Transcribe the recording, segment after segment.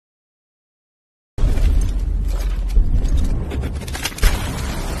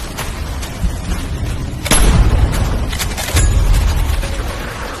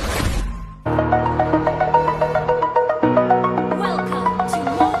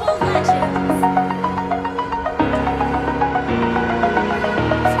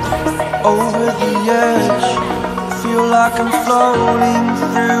edge, feel like I'm floating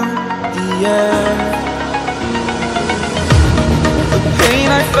through the air. The pain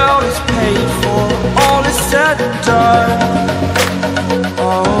I felt is paid for, all is said and done.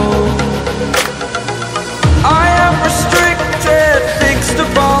 Oh, I am restricted, fixed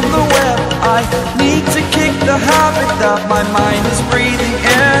upon the web. I need to kick the habit that my mind is breathing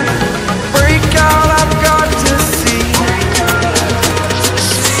in. Break out, I've got to see.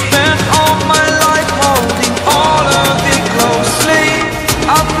 Spent all my life holding all of it closely.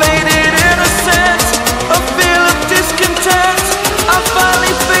 I played it innocent, a feel of discontent. I'm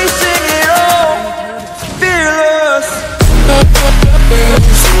finally facing it all, fearless.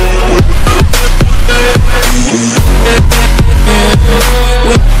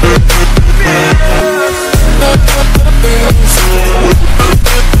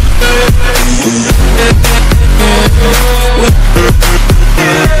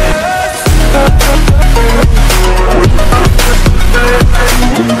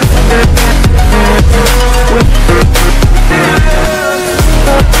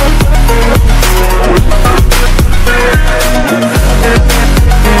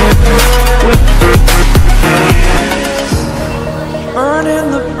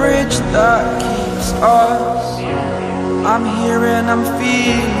 Burning the bridge that keeps us. I'm here and I'm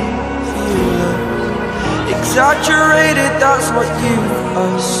feeling exaggerated, that's what you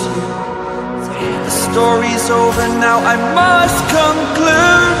assume. The story's over now, I must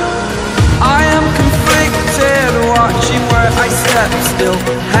conclude. I am conflicted, watching where I step still,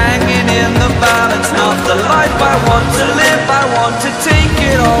 hanging in the balance. Not the life I want to live, I want to take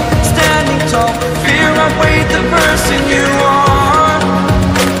it all. Standing tall, fear I've weighed the person you are.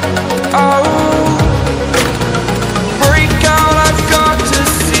 Oh, break out, I've got to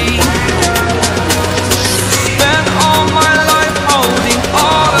see. Spent all my life holding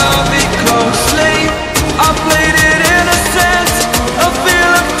all of it closely. I played it innocent, a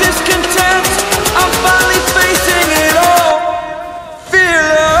feel of discontent. I'm finally facing it all,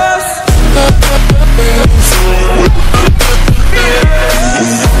 fearless.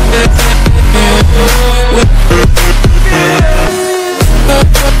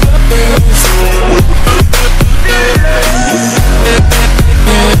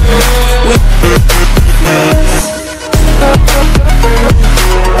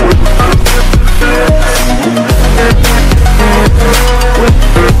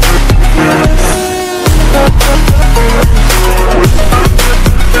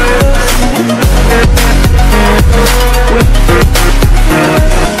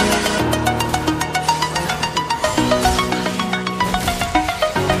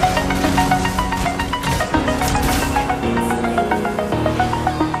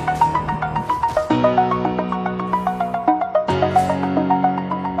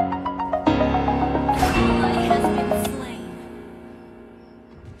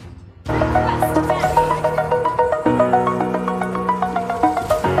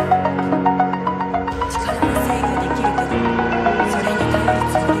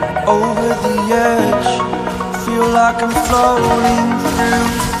 Over the edge, feel like I'm floating through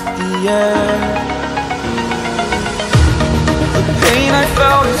the air. The pain I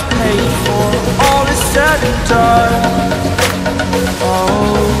felt is paid for, all is said and done.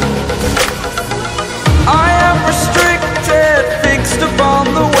 Oh, I am restricted, fixed upon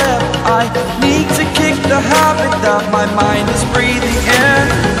the web. I need to kick the habit that my mind is breathing in.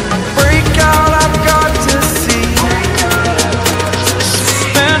 Break out, I've got to see.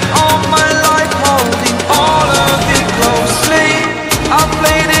 Spent all my life holding all of it closely. I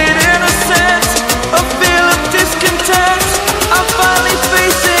played it innocent, a feel of discontent. I'm finally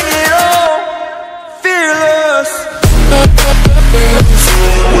facing it all, fearless.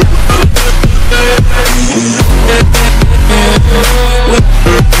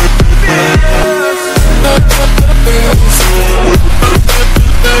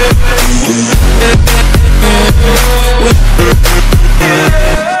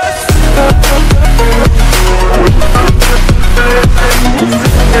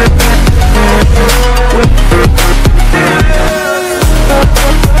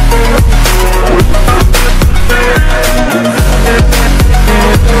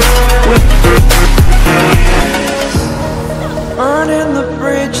 Burning the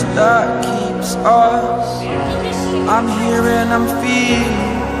bridge that keeps us. I'm here and I'm feeling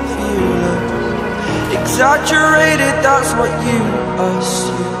exaggerated, that's what you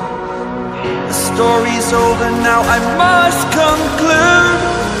assume. The story's over now, I must conclude.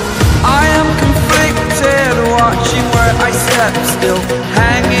 I am conflicted, watching where I step still,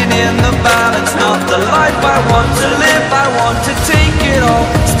 hanging in the balance. Not the life I want to live, I want to take it it all,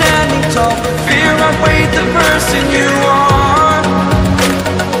 standing tall. Fear outweighed the person you are.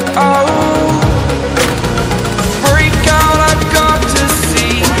 Oh, break out, I've got to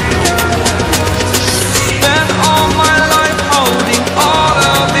see. Spent all my life holding all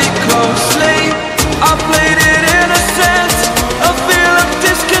of it closely. I played it in a sense, a feel of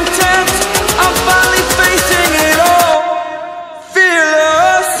discontent. I'm finally facing it all,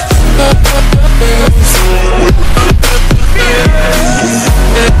 fearless.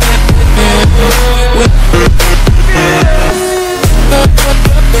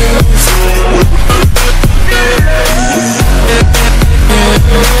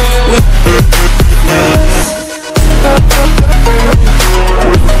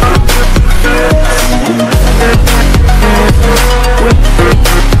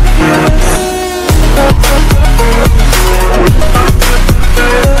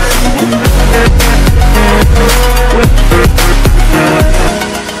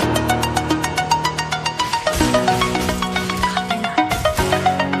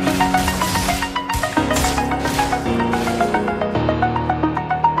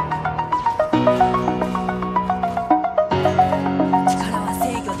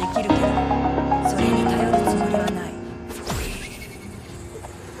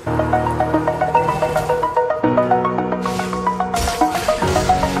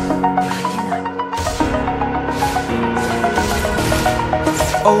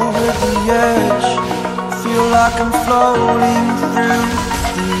 Over the edge, feel like I'm floating through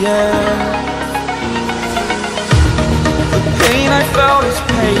the air. The pain I felt is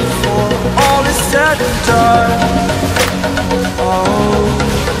paid for, all is said and done. Oh,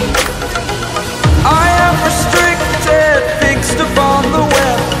 I am restricted, fixed upon the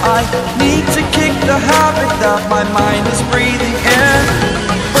web. I need to kick the habit that my mind is breathing in.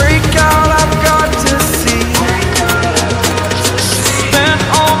 Break out, I've got to see. Spent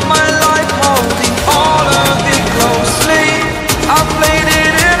all my life holding all of it closely. I played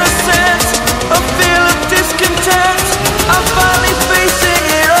it in a sense, a feel of discontent. I'm finally facing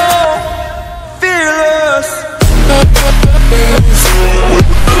it all, fearless.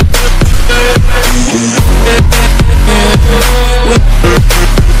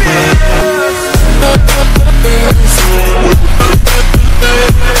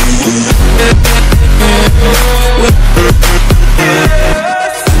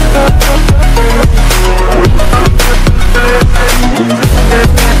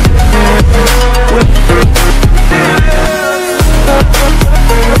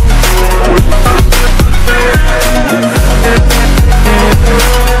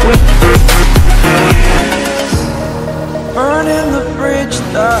 Burning the bridge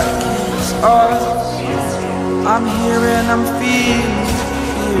that keeps us. I'm here and I'm feeling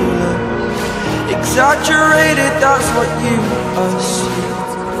exaggerated, that's what you assume.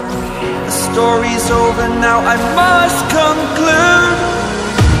 The story's over now, I must conclude.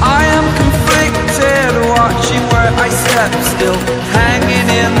 I am conflicted, watching where I step still, hanging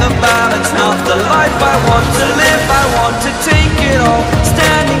in the balance. Not the life I want to live, I want to take it all,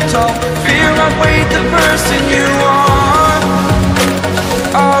 standing tall. Fear outweighed the person you are.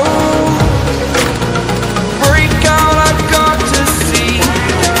 Oh, break out, I've got to see.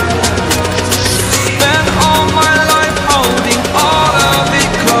 Spent all my life holding all of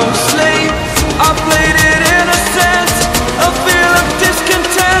it closely. I played it in a sense, a feel of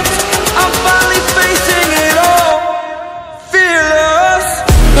discontent. I'm finally facing it all, fearless.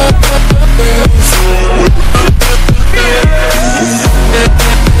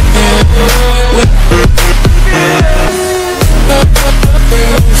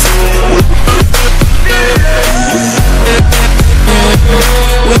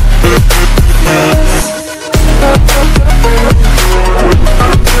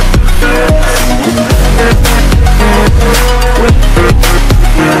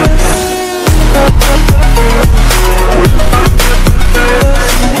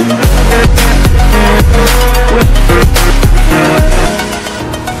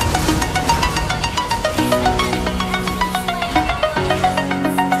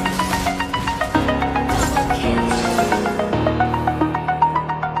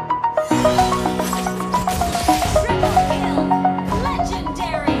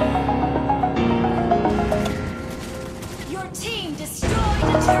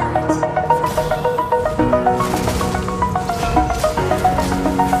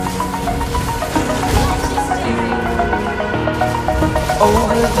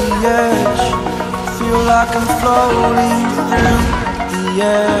 Over the edge, feel like I'm floating through the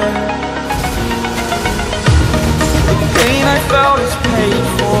air. The pain I felt is paid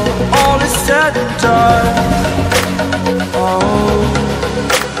for, all is said and done. Oh,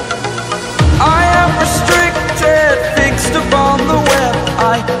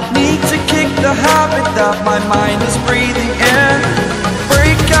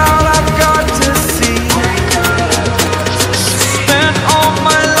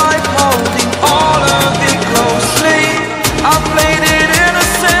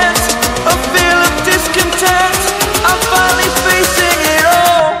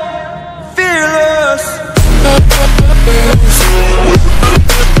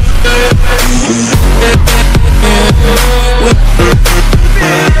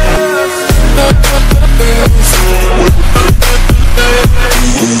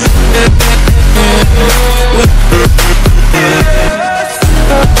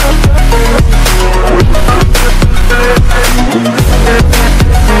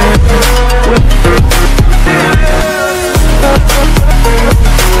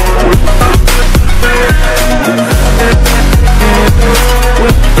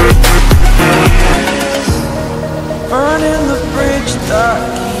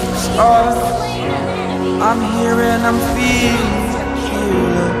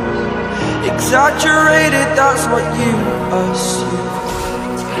 exaggerated, that's what you assume.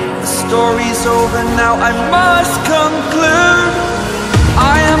 The story's over now, I must conclude.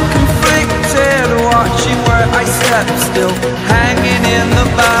 I am conflicted, watching where I step, still hanging in the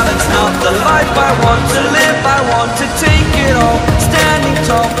balance. Not the life I want.